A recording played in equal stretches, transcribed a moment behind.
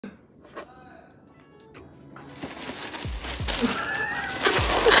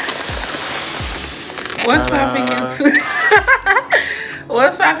What's popping YouTube?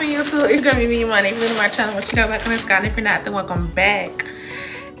 What's popping YouTube? It's gonna be Mimiemanee. If you're new to my channel, what you got back on this guy? And if you're not, then welcome back.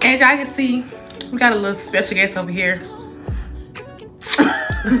 As y'all can see, we got a little special guest over here.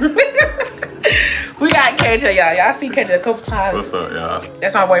 We got KJ, y'all. Y'all see KJ a couple times. What's up, y'all?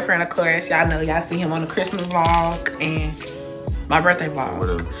 That's my boyfriend, of course. Y'all know. Y'all see him on the Christmas vlog and my birthday vlog.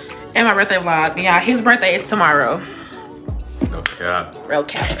 Whatever. And my birthday vlog. And y'all, his birthday is tomorrow. No cap. Real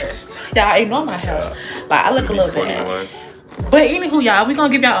cappers. Y'all ignore my hair. Like, I look a little bad. 21. But anywho, y'all, we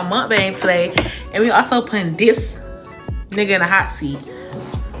gonna give y'all a mukbang today. And we also putting this nigga in a hot seat.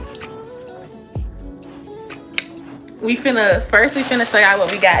 First we finna show y'all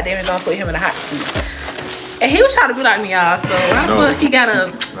what we got, then we gonna put him in a hot seat. And he was trying to be like me, y'all. So he got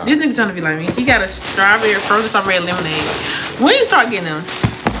this nigga trying to be like me. He got a frozen strawberry lemonade. When you start getting them?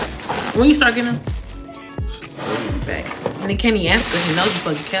 When you start getting them? Okay. And then can he answer? He knows you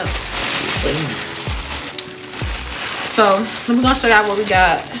fucking kept. So we're gonna show y'all what we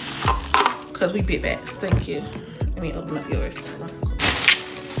got. Cause we bit backs. Thank you. Let me open up yours.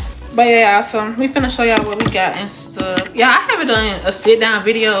 But yeah, so we finna show y'all what we got and stuff. Yeah, I haven't done a sit down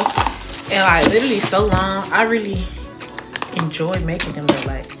video in like literally so long. I really enjoy making them though.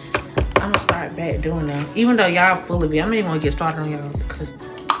 Like, I'm gonna start back doing them. Even though y'all full of it, I'm not even gonna get started on y'all because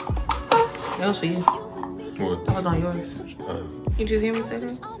that was for you. What? That was on yours. You just hear me say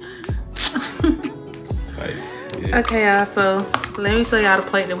that? Tight. Yeah. Okay, y'all, so let me show y'all the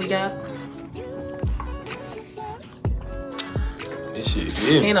plate that we got. This shit,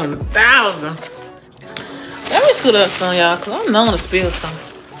 yeah. Ain't on 1,000. Let me scoot up some, y'all, because I'm known to spill some.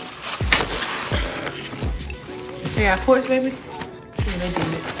 They got forks, baby? Yeah, they did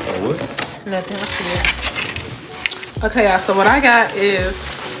it. Oh, what? Nothing, I see it. Okay, y'all, so what I got is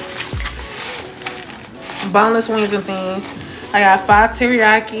boneless wings and things. I got 5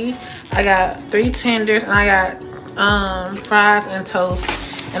 teriyaki. I got 3 tenders, and I got fries and toast.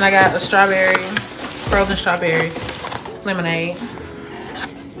 And I got a frozen strawberry lemonade.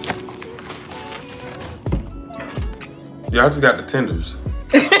 Yeah, I just got the tenders.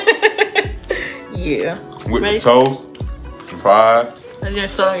 Yeah. With the toast, the fries. And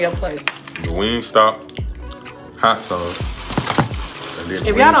just throw on your plate. The Wingstop, hot sauce. And then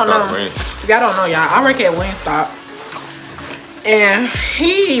If y'all don't know, ranch. y'all, I work at Wingstop. And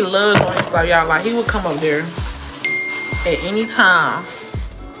he loves Wingstop, y'all. Like, he would come up there at any time.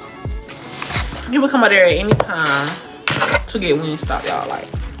 He would come up there at any time to get Wingstop, y'all. Like,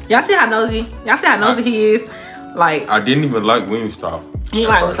 y'all see how nosy? Y'all see how nosy he is? Like, I didn't even like Wingstop. He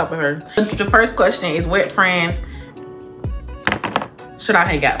like Wingstop with her. The first question is, what friends should I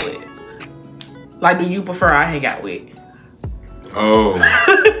hang out with? Like, do you prefer I hang out with? Oh,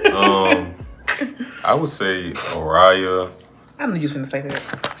 I would say Araya. I knew you was gonna say that.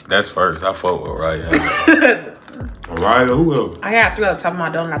 That's first. I fuck with Araya. Araya, who else? I got 3 on the top of my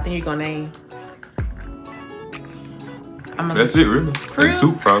dome. I think you're gonna name. That's it, really. For real?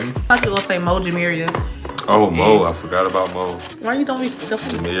 2 probably. I thought you were gonna say Mo Jamiria. Oh, Mo. I forgot about Mo. Why you don't be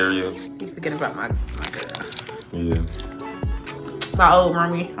Jamiria. You forget about my girl. Yeah. My old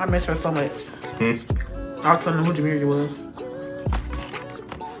roomie. I miss her so much. I was telling her who Jamiria was.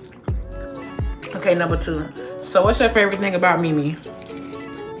 Okay, number 2. So what's your favorite thing about Mimi?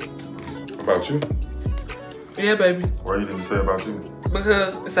 About you? Yeah, baby. Why you didn't say about you? Because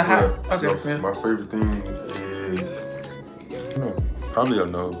it's a hot. Okay, yeah. My favorite thing is, probably your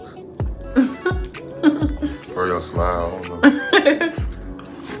nose. Or your smile, I don't know.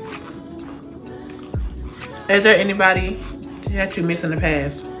 Is there anybody that you miss in the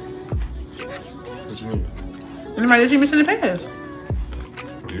past? What you mean? Anybody that you miss in the past?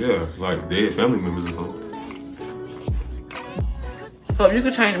 Yeah, like dead family members or something. So if you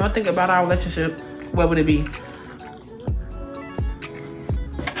could change one thing about our relationship, what would it be?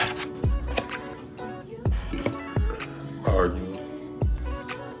 Arguing.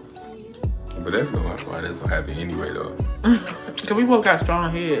 But that's gonna happen anyway though. Cause we both got strong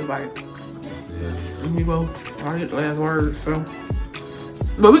heads, like Yeah. we both I hit the last word, so.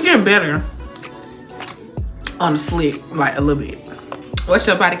 But we getting better on the slick, like a little bit. What's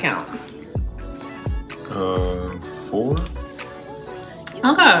your body count? 4?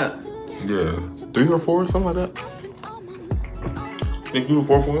 Okay. Yeah, 3 or 4, something like that. Think you the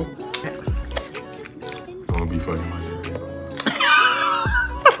 4th one? Gonna be funny, my dad.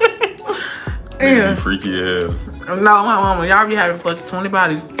 Yeah. Freaky as hell. No, my mama, y'all be having fucking 20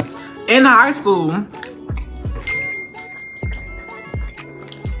 bodies in high school.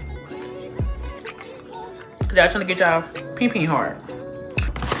 Y'all trying to get y'all pee hard.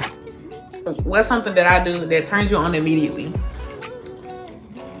 What's something that I do that turns you on immediately?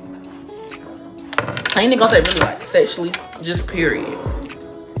 ain't gonna say really like sexually, just period.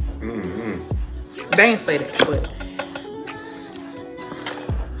 They ain't say that, but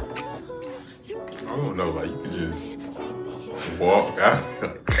I don't know, like you could just walk out.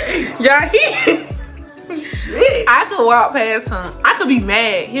 yeah, I could walk past him. I could be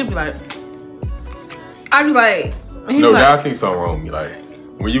mad. He'll be like, I'd be like, no, I think something wrong with me. Like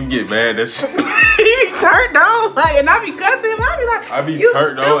when you get mad, that shit. He be turned on, like, and I be cussing him. I be like, I be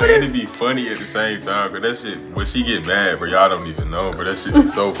turned on and it be funny at the same time. But that shit, when she get mad, bro, y'all don't even know. But that shit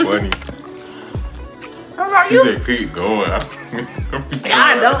is so funny. She said, keep going. I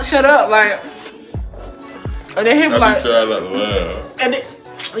don't shut up, like. And then he be like, trying not to laugh. And then,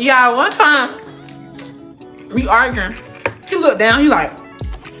 yeah, one time we arguing. He looked down. He like,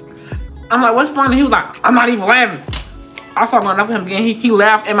 I'm like, what's funny? He was like, I'm not even laughing. I saw going up for him again. He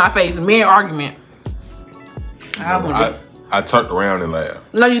laughed in my face. Me and argument. I turned around and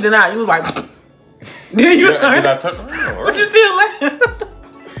laughed. No, you did not. You was like, did I turn around? But you still laughed.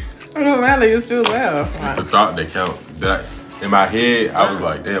 It don't matter. You still laugh. It's the thought that counts. In my head, I was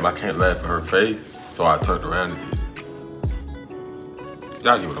like, damn, I can't laugh at her face. So I turned around and did it.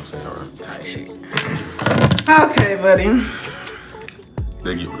 Y'all get what I'm saying, right? Tight shit. Okay, buddy.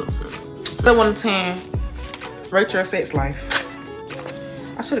 They get what I'm saying. The 1 to 10. Rate your sex life.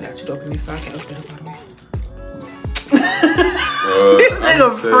 I should have got you to open this so I can open it, by the way. This nigga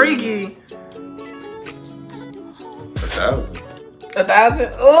freaky. 1,000.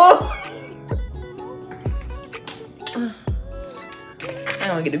 1,000? Oh! I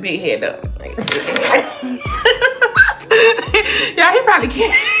don't get the big head though. Yeah, he probably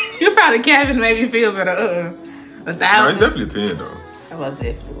can't. You probably can't make me feel better. 1,000. No, it's definitely 10 though. That was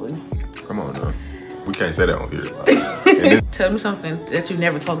definitely. Come on, though. We can't say that on here. Tell me something that you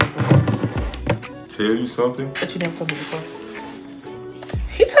never told me before. Tell you something? That you never told me before.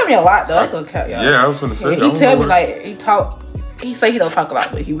 He tell me a lot though. Yeah, I was gonna say. He tell me like he talk. He say he don't talk a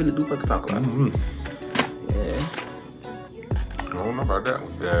lot, but he really do fucking talk a lot. Yeah. I don't know about that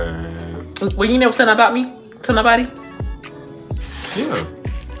one. Yeah. Well, you never said about me to nobody? Yeah.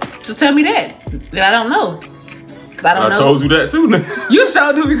 Just tell me that I don't know. Cause I don't know. I told you that too. You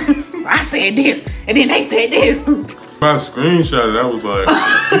showed me. I said this, and then they said this. I screenshot it. I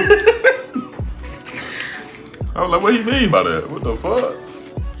was like, what do you mean by that? What the fuck?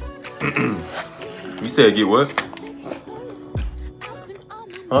 You said get what?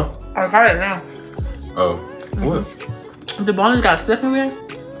 Huh? I got it now. Oh, what? The bonus got stuck in there.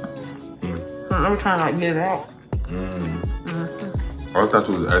 I'm trying to like get it out. I thought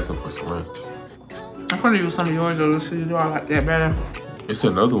you was asking for some ranch. I'm gonna use some of yours though to see do I like that better. It's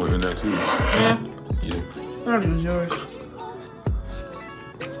another one in there too. Yeah? Yeah. I'm gonna use yours.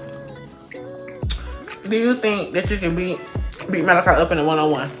 Do you think that you can beat Malachi up in a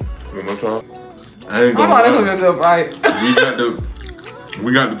 1-on-1? One more time? I ain't gonna lie. That's gonna be a good fight.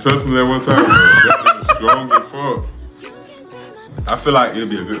 We got the tussle that one time. That strong as fuck. I feel like it'll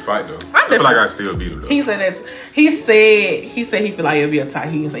be a good fight though. I feel like I still beat him though. He said that. He said he feel like it'll be a tie.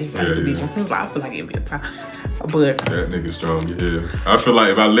 He didn't say he feel like he'll beat him. He was like, I feel like it'll be a tie. But that nigga strong as hell. I feel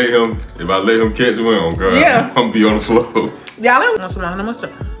like if I let him catch one on God, yeah. I'm gonna be on the floor. Yeah, I want some honey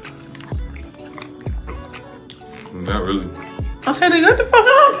mustard. Not really. Okay, nigga, what the fuck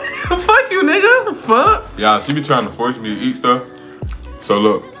up? Fuck you, nigga. Fuck. Yeah, she be trying to force me to eat stuff. So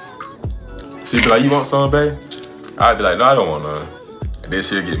look, she be like, you want some, babe? I'd be like, no, I don't want none. And then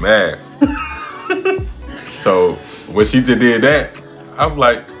she'll get mad. So when she just did that, I'm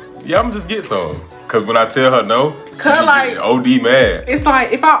like, yeah, I'm just get some. Cause when I tell her no, she like OD mad. It's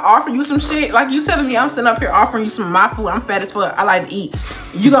like if I offer you some shit, like you telling me I'm sitting up here offering you some of my food, I'm fat as fuck, I like to eat.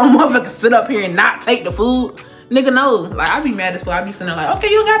 You gonna motherfucker sit up here and not take the food? Nigga, no. Like, I be mad as fuck. I be sitting there like, okay,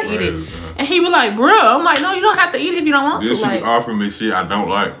 you don't gotta eat it. And he be like, bro, I'm like, no, you don't have to eat it if you don't want to. She like, be offering me shit I don't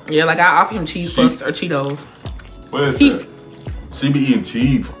like. Yeah, like I offer him cheese puffs or Cheetos. What is that? She be eating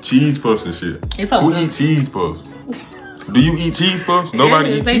cheese puffs and shit. Who eat cheese puffs? Do you eat cheese puffs?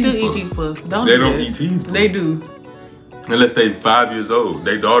 Nobody eats cheese puffs. They do eat cheese puffs. They don't eat cheese puffs. They do. Unless they 5 years old.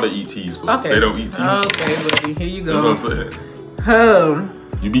 Their daughter eat cheese puffs. Okay. They don't eat cheese puffs. Okay, buddy. Here you go. You know what I'm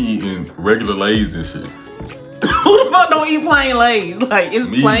saying? You be eating regular Lay's and shit. Who the fuck don't eat plain Lay's? Like, it's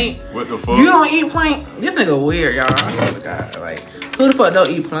plain. What the fuck? You don't eat plain? This nigga weird, y'all. I swear to God. Like, who the fuck don't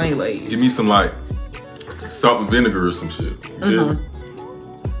eat plain Lay's? Give me some, like, salt and vinegar or some shit.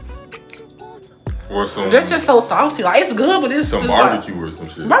 Or some... That's just so salty. Like, it's good, but it's some just barbecue like, or some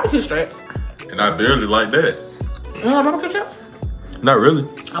shit. Barbecue straight. And I barely like that. You don't like barbecue chips? Not really.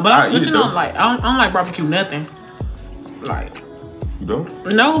 But you know, like, I don't like barbecue nothing. Like... You don't?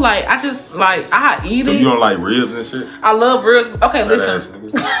 No, like, I just, like, I eat it. So you don't like ribs and shit? I love ribs. Okay, listen.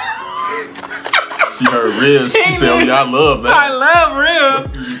 She heard real. She said, "Oh yeah, I love that." I love real.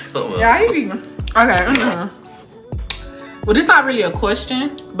 Yeah, he be okay. Well, this not really a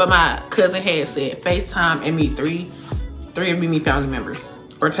question, but my cousin had said FaceTime and meet three of Mimi family members,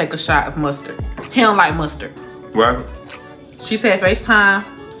 or take a shot of mustard. He don't like mustard. What? She said FaceTime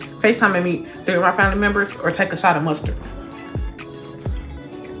and meet 3 of my family members, or take a shot of mustard.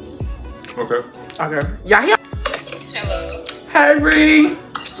 Okay. Okay. Y'all hear? Hello. Hey, Bree.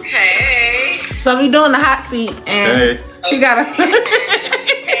 Hey. So we doing the hot seat, and she got a.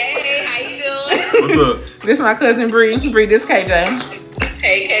 Hey, how you doing? What's up? This my cousin Bree. Bree, this KJ.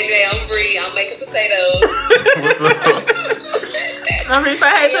 Hey, KJ, I'm Bree. I'm making potatoes. What's up? I'm Bree. Say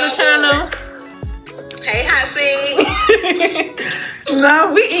hey to the channel. Hey, hot seat.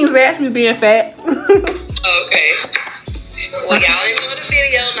 No, we eating Zash. We being fat. Okay. Well, y'all enjoy the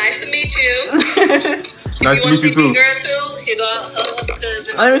video. Nice to meet you. Nice to meet you too. Girl too. Here go her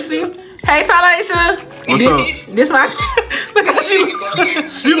cousin. Let me see. Hey, Talasha. What's up? This my. Look at you.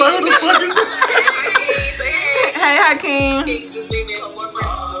 She like what the fuck is that? Hey, Hakeem. Just leave me her boyfriend.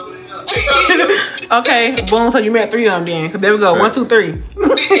 Okay, boom. So you met 3 of them then. Cause there we go. 1, 2, 3.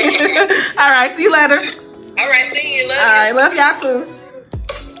 All right. See you later. All right. See you. Love All right. Love y'all too.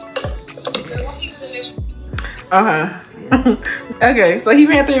 Okay. So he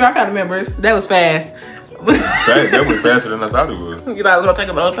met 3 of my family members. That was fast. That went faster than I thought it would. You thought it was gonna take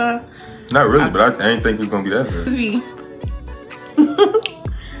a long time? Not really, but I didn't think it was gonna be that fast.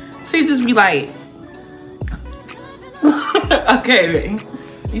 She just be like, okay, baby.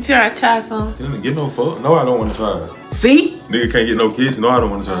 You try some? Didn't get no fuck. No, I don't want to try it. See? Nigga can't get no kiss. No, I don't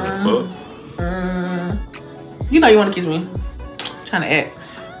want to try it. You know you want to kiss me. Trying to act.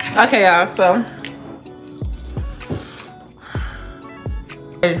 Okay, y'all. So,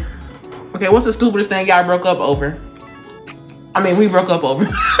 okay, what's the stupidest thing y'all broke up over? I mean, we broke up over.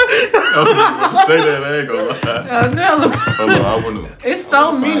 Say that, I ain't gonna lie. I'm telling Hold on, I wanna. It's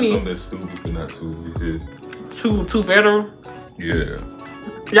so many. Something that's stupid, but not too. Too federal. Yeah.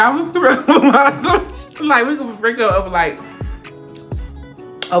 Y'all, we could break up like we could break up over like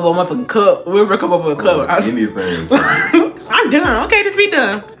over a motherfucking cup. We'll break up over a cup. Anything. I'm done. Okay, just be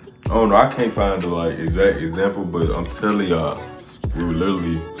done. I don't know. I can't find the like exact example, but I'm telling y'all, we were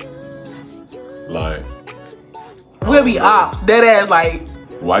literally like. We'll be ops. Dead ass like.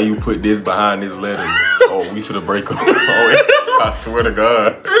 Why you put this behind this letter? Oh, we should have break up. Oh, I swear to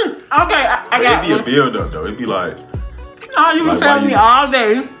God. Okay, I got it'd be a build up though. It'd be like. Oh, you been playing with me all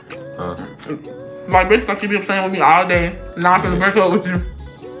day. My bitch, but you been playing with me all day. Now I'm gonna break up with you.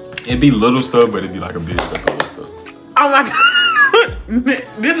 It'd be little stuff, but it'd be like a big break up stuff. Oh my God.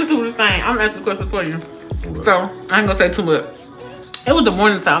 This is the thing. I'm asking a question for you. What? So, I ain't gonna say too much. It was the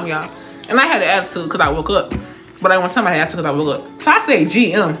morning time, y'all. And I had an attitude because I woke up. But I want somebody to ask because I woke up. So I say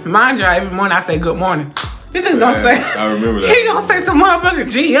GM. Mind you, every morning I say good morning. This nigga gonna say. I remember that. He gonna say some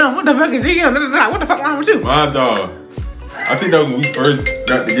motherfucking GM. What the fuck is GM? What the fuck wrong with you? My dog. I think that was when we first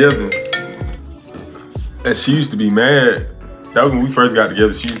got together. And she used to be mad. That was when we first got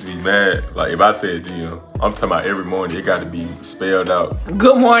together. She used to be mad. Like if I said GM, I'm talking about every morning. It got to be spelled out.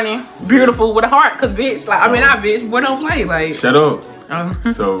 Good morning, beautiful with a heart. Cause bitch, like I mean, not bitch. Boy, don't play. Like shut up.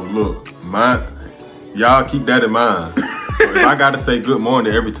 So look, y'all keep that in mind. So if I gotta say good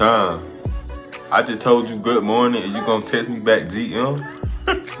morning every time, I just told you good morning and you gonna text me back GM?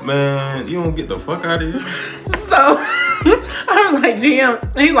 Man, you don't get the fuck out of here. So I was like GM,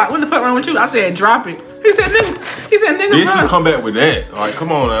 and he's like, what the fuck wrong with you? I said drop it. He said nigga. Then she come back with that. Like,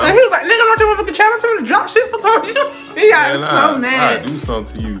 come on now. And he was like, nigga, don't you want to challenge him to drop shit for you? He got so mad. I do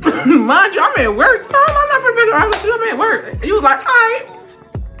something to you, bro. Mind you, I'm at work, son. I'm not gonna figure out with you. I'm at work. He was like, all right.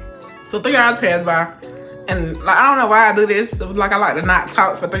 So 3 hours passed by, and like I don't know why I do this. It was like I like to not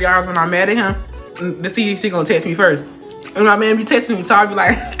talk for 3 hours when I'm mad at him to see if he gonna text me first. And my man be texting me, so I be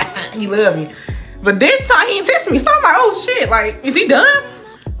like, he love me. But this time he ain't text me, so I'm like, oh shit, like is he done?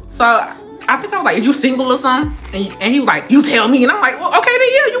 So I think I was like, is you single or something? And he was like, you tell me, and I'm like, well, okay then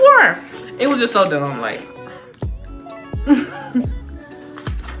yeah, you were. It was just so dumb, like.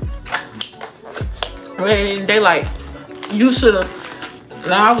 And they like, you should have.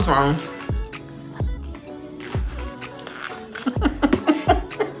 No, I was wrong.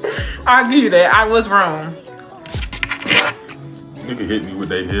 I'll give you that. I was wrong. Nigga hit me with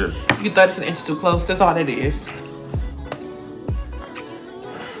their hair. You 30 inches too close. That's all that is.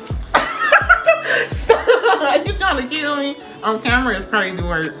 Stop. You trying to kill me? On camera is crazy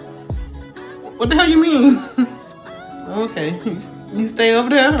work. What the hell you mean? Okay. You stay over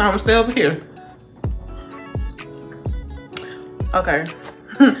there. I'm gonna stay over here. Okay.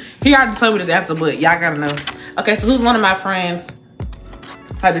 He already told me this answer, but y'all gotta know. Okay, so who's one of my friends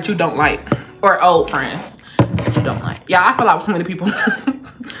that you don't like? or old friends that you don't like. Yeah, I fell out with so many people. I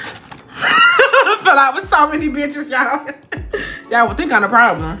fell out with so many bitches, y'all. Y'all would think I'm a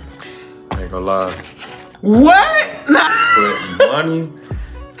problem. I ain't gonna lie. What? Nah. But Mimiemanee,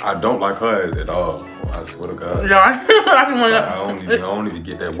 I don't like her at all. I swear to God. Yeah, I don't even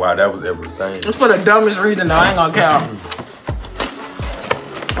get that why that was ever a thing. It's for the dumbest reason though, I ain't gonna count.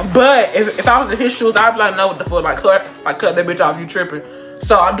 But if I was in his shoes, I'd be like, no, what the fuck? Like, cut that bitch off, you tripping.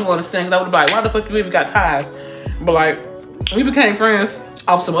 So I do understand, because I would be like, why the fuck you even got ties? But like, we became friends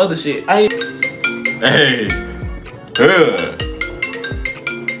off some other shit. Hey.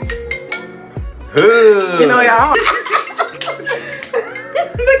 You know, y'all.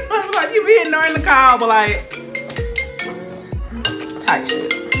 Like, you be ignoring the call, but like, tight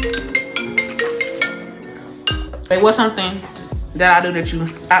shit. Like, what's something that I do that you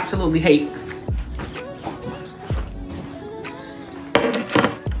absolutely hate?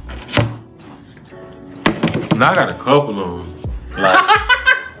 Now I got a couple of them. Like,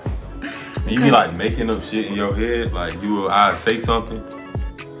 you be like making up shit in your head. Like, I say something,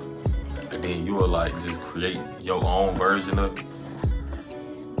 and then you will like just create your own version of it.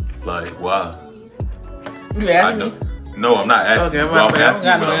 Like, why? You asking me? No, I'm not asking. Okay, I'm asking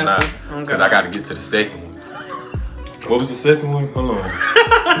you, but I'm not. Because I got to get to the second one. What was the second one? Hold on.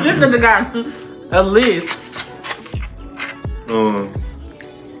 This nigga got a list. Oh,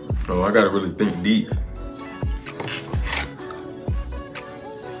 I got to really think deep.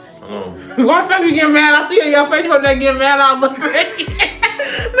 Why the fuck you get mad? I see it in your face when they get mad. I'll look at you.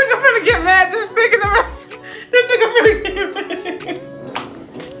 Nigga finna get mad just thinking about it. This nigga finna get mad.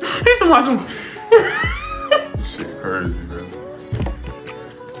 He's watching. This shit crazy, bro.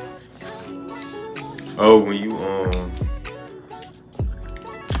 Oh, when you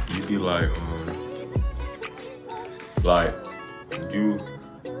be like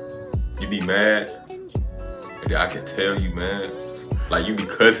you be mad, and then I can tell you mad. Like, you be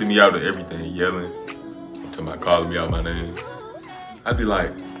cussing me out of everything, yelling, to my calling me out my name. I'd be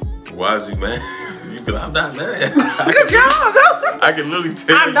like, why is you mad? You be like, I'm not mad. I can literally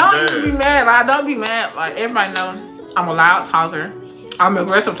tell you mad. I don't be mad. I don't be mad. Like, everybody knows I'm a loud talker. I'm an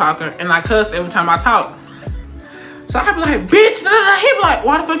aggressive talker. And I cuss every time I talk. So I be like, bitch. He be like,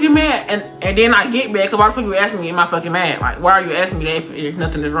 why the fuck you mad? And then I get mad. So why the fuck you asking me, am I fucking mad? Like, why are you asking me that if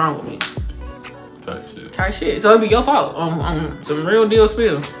nothing is wrong with me? Type shit. So it'd be your fault on some real deal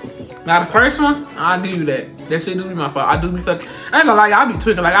spill. Now the first one, I do you that. That shit do be my fault. I do be fucking. I ain't gonna lie, I'll be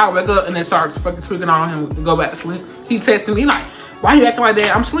tweaking. Like, I'll wake up and then start fucking tweaking on him and go back to sleep. He texting me like, why you acting like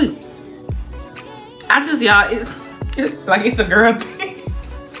that? I'm asleep. I just, y'all, like it's a girl thing.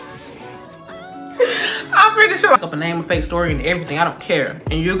 I'm pretty sure. Up a name, a fake story, and everything. I don't care.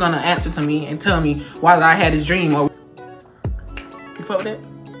 And you're gonna answer to me and tell me why I had this dream. Or you fuck with that?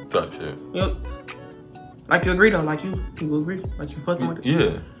 Type shit. You, like you agree though, like you agree, like you fucking with it.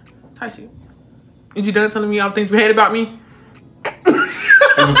 Yeah. Type shit. Is you done telling me all the things you had about me? It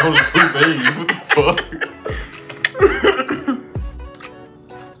was only 2 pages. What the fuck?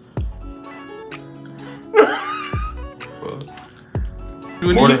 Do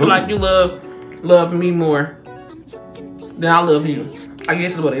you feel like you love me more than I love you? I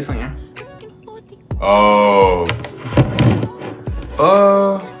guess is what they're saying. Oh.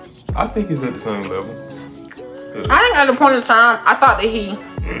 I think it's at the same level. I think at the point in time, I thought that he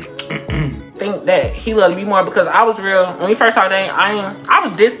think that he loved me more because I was real. When we first started dating, I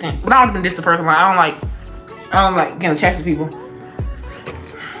was distant, but I was been a distant person. Like I don't like getting attached to people.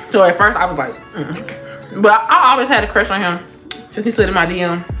 So at first I was like, but I always had a crush on him since he slid in my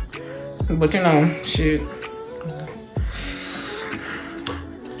DM. But you know, shit.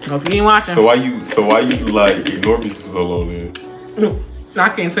 Hope you ain't watching. So why you like ignore me for so long then? No, I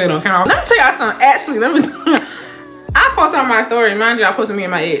can't say it on camera. Let me tell y'all something. Actually, I posted on my story. Mind you, I posted me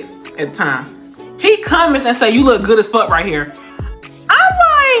and my ex at the time. He comments and say, "You look good as fuck right here." I'm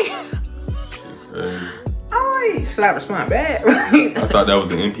like, should I respond back? I thought that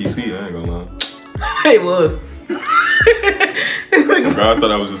was an NPC. I ain't gonna lie. It was. I thought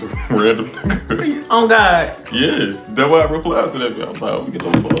that was just a random nigga. Oh God. Yeah, that's why I replied to that. I'm like, oh, we get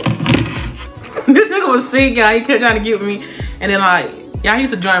no fuck. This nigga was sick, y'all. He kept trying to get with me, and then like, y'all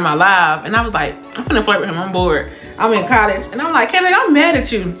used to join my live, and I was like, I'm finna flirt with him. I'm bored. I'm in college, and I'm like, Kevin, I'm mad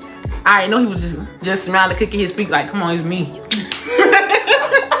at you. I know he was just smiling, cooking his feet, like, come on, it's me.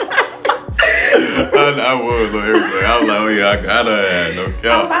 I was on everything. I was like, oh yeah, I gotta have no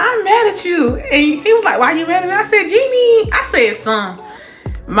count. I'm mad at you. And he was like, why you mad at me? I said, Jeannie. I said, son.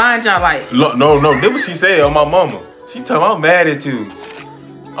 Mind y'all, like. No, that's what she said on my mama. She told me, I'm mad at you.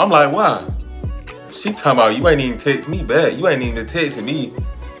 I'm like, why? She talking about, you ain't even text me back. You ain't even texting me.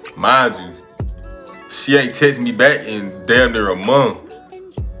 Mind you, she ain't text me back in damn near a month.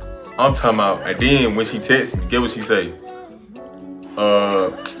 I'm talking about, and then when she texts me, get what she say?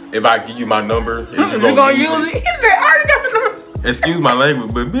 If I give you my number, is you gonna use it? He said, I already got the number. Excuse my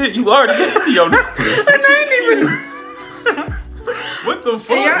language, but bitch, you already gave me your number. And I ain't even. What the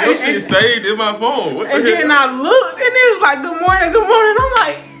fuck? Your shit saved in my phone. What the And hell? then I looked, and it was like, good morning, good morning. I'm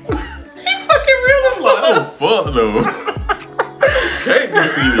like, he fucking real as Oh, fuck. fuck no. Can't be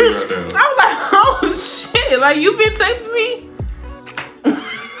serious right now. I was like, oh shit, like you been texting me?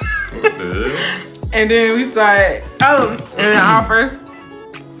 What the hell? And then we started, and then our first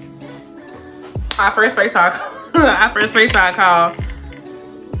FaceTime call,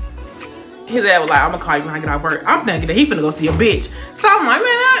 his dad was like, I'm gonna call you when I get off work. I'm thinking that he finna go see a bitch. So I'm like,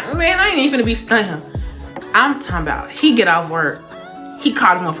 I ain't even finna be stunning. I'm talking about, he get off work. He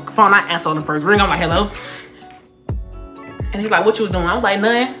called him on the phone. I answered on the first ring. I'm like, hello. And he's like, what you was doing? I was like,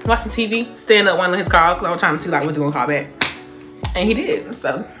 nothing. Watching TV. Staying up one of his calls because I was trying to see like, when's he gonna call back. And he did.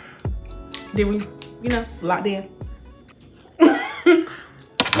 So, did we, locked in. How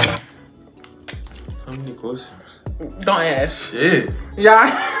many questions? Don't ask. Shit. Yeah.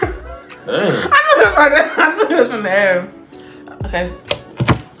 Damn. I knew it was from there. Okay.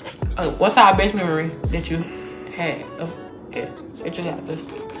 What's our best memory that you had? That you got this.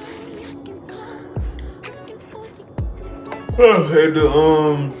 At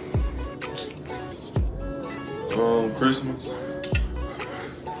the Christmas.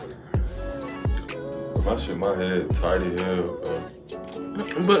 My shit, my head tight as hell.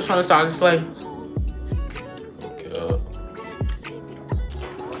 Books on the side of the sleigh. Okay.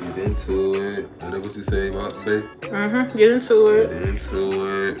 Get into it. Is that what you say, my baby? Get into it. Get into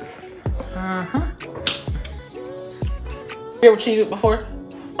it. You ever cheated before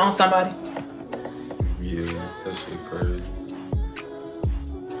on somebody? Yeah, that shit crazy.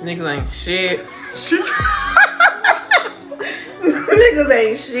 Niggas ain't shit. Shit. Niggas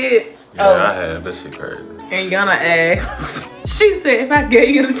ain't shit. Yeah, I have. That shit crazy. Ain't gonna ask. She said, if I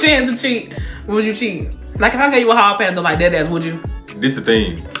gave you the chance to cheat, would you cheat? Like, if I gave you a hard pass, like dead ass, would you? This the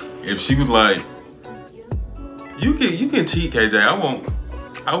thing. If she was like, you can cheat, KJ.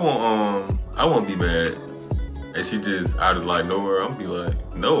 I won't be mad. And she just out of like nowhere, I'm be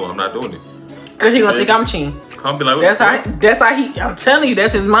like, no, I'm not doing it. Cause he gonna think I'm cheating. I'll be like, that's how he. I'm telling you,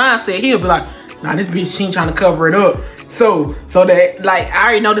 that's his mindset. He'll be like, nah, this bitch, she ain't trying to cover it up. So that, like, I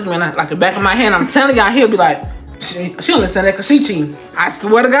already know this man, like the back of my hand. I'm telling y'all, he'll be like, she only said that cause she cheating. I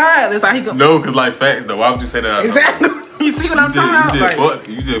swear to God, that's how he go. No, cause like facts though. Why would you say that? Exactly. You see what I'm talking about?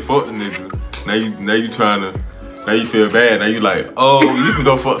 You just fucked the nigga. Now you trying to. Now you feel bad. Now you like, oh, you can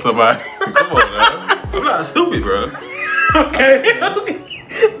go fuck somebody. Come on, man. I'm not stupid, bro. Okay.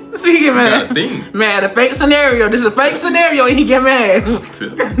 See, he get mad. Man, a fake scenario. This is a fake scenario, and he get mad.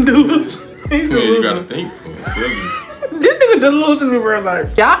 Dude, he's you gotta think to him. This nigga delusional, bro.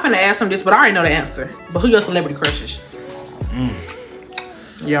 Like, y'all finna ask him this, but I already know the answer. But who your celebrity crushes?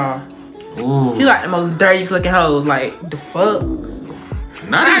 Y'all. Ooh. He like the most dirtiest looking hoes. Like, the fuck?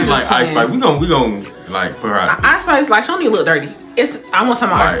 Not even like Ice Spice. We gon' like put her out. Ice Spice, like, she don't even look dirty. I want to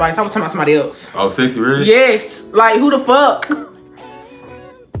talk about Ice Spice. I want to talk about somebody else. Oh, Sexy Red? Yes. Like, who the fuck?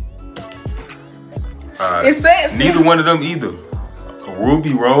 It's sexy. Neither one of them either.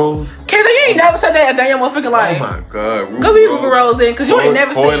 Ruby Rose. Kayla, you ain't never said that damn motherfucking life. Oh my God. Go be Ruby Rose then, cause you ain't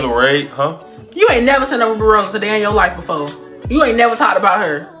never said. Coil Ray, huh? You ain't never said no Ruby Rose a day in your life before. You ain't never talked about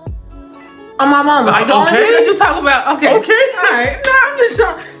her. On my mama, like the only thing that you talk about. Okay. Okay. All right. No, I'm just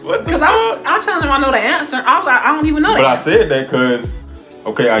trying. What the Cause fuck? I'm telling him I know the answer. I was like, I don't even know. But I said that cause,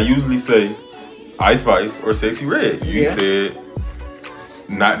 okay, I usually say Ice Spice or Sexy Red. You said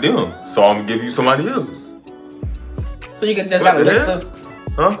not them, so I'm gonna give you somebody else. So you can just got a list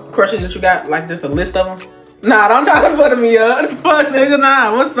of crushes that you got, like just a list of them. Nah, don't try to put me up. Fuck nigga,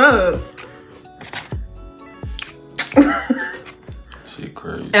 nah. What's up? Shit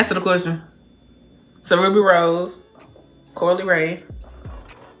crazy. Answer the question. So Ruby Rose, Coily Ray.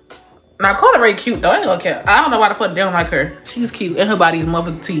 Now Coily Ray cute though. I ain't gonna care. I don't know why the fuck they don't like her. She's cute and her body is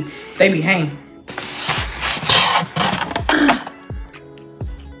motherfucking tea. They be hanging.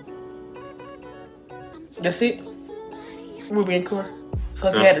 That's it. Ruby and Cory. So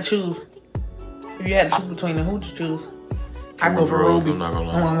if you had to choose, between them, who would you choose? I go for Ruby. I'm not gonna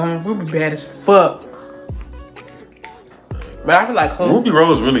lie. Ruby bad as fuck. But I feel like Ruby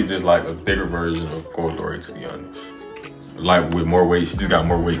Rose really just like a bigger version of Coily, to be honest. Like with more weight, she just got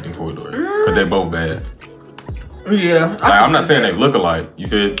more weight than Coily. Cause they both bad. Yeah. Like, I'm not saying they look alike. You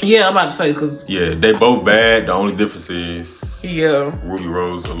feel? Yeah, I'm about to say cause they both bad. The only difference is Ruby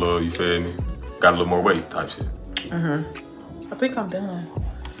Rose a little. You feel me? Got a little more weight type shit. I think I'm done.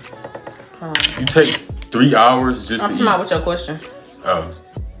 phone. You take 3 hours just I'm to talking about with your questions. Oh.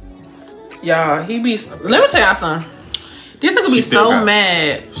 Y'all, he be... Let me tell y'all something. This nigga be so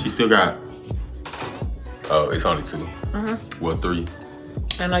mad. She still got... Oh, it's only 2. Well, 3.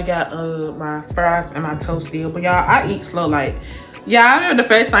 And I got my fries and my toast still. But y'all, I eat slow. Like, y'all, I remember the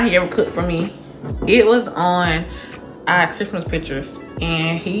first time he ever cooked for me. It was on our Christmas pictures.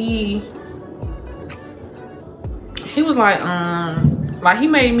 And he was like he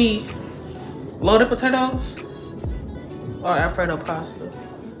made me loaded potatoes or Alfredo pasta.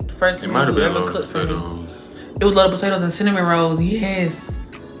 The first time he ever cooked for me. It was loaded potatoes and cinnamon rolls. Yes.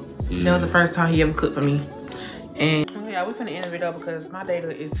 Yeah. That was the first time he ever cooked for me. And oh yeah, we finna end the video because my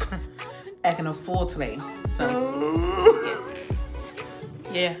data is acting a fool today. So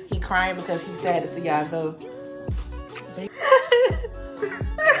yeah, he crying because he's sad to see y'all go.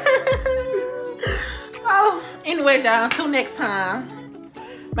 Oh, anyways, y'all, until next time,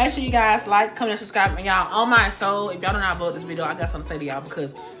 make sure you guys like, comment, and subscribe. And y'all, on my soul, if y'all don't know about this video, I got something to say to y'all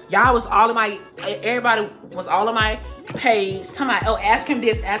because y'all was all in my, everybody was all on my page. Talking about, oh, ask him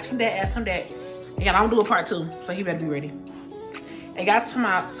this, ask him that, ask him that. And y'all, I'm gonna do a part 2, so he better be ready. And y'all talking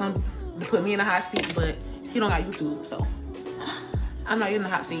about some to put me in the hot seat, but he don't got YouTube, so I'm not in the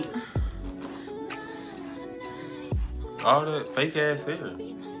hot seat. All that fake ass hair.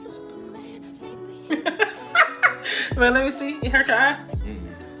 Well, let me see. It hurt your eye?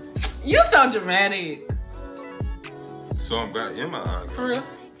 You so dramatic. So I'm back in my eye. For real?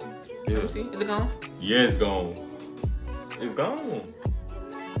 Yeah. Let me see. Is it gone? Yeah, it's gone. It's gone.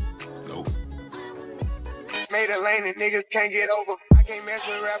 Nope. Made a lane and niggas can't get over. I can't mess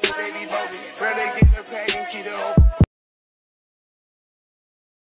with rappers, they be bogus. Rather get the pack and keep it over.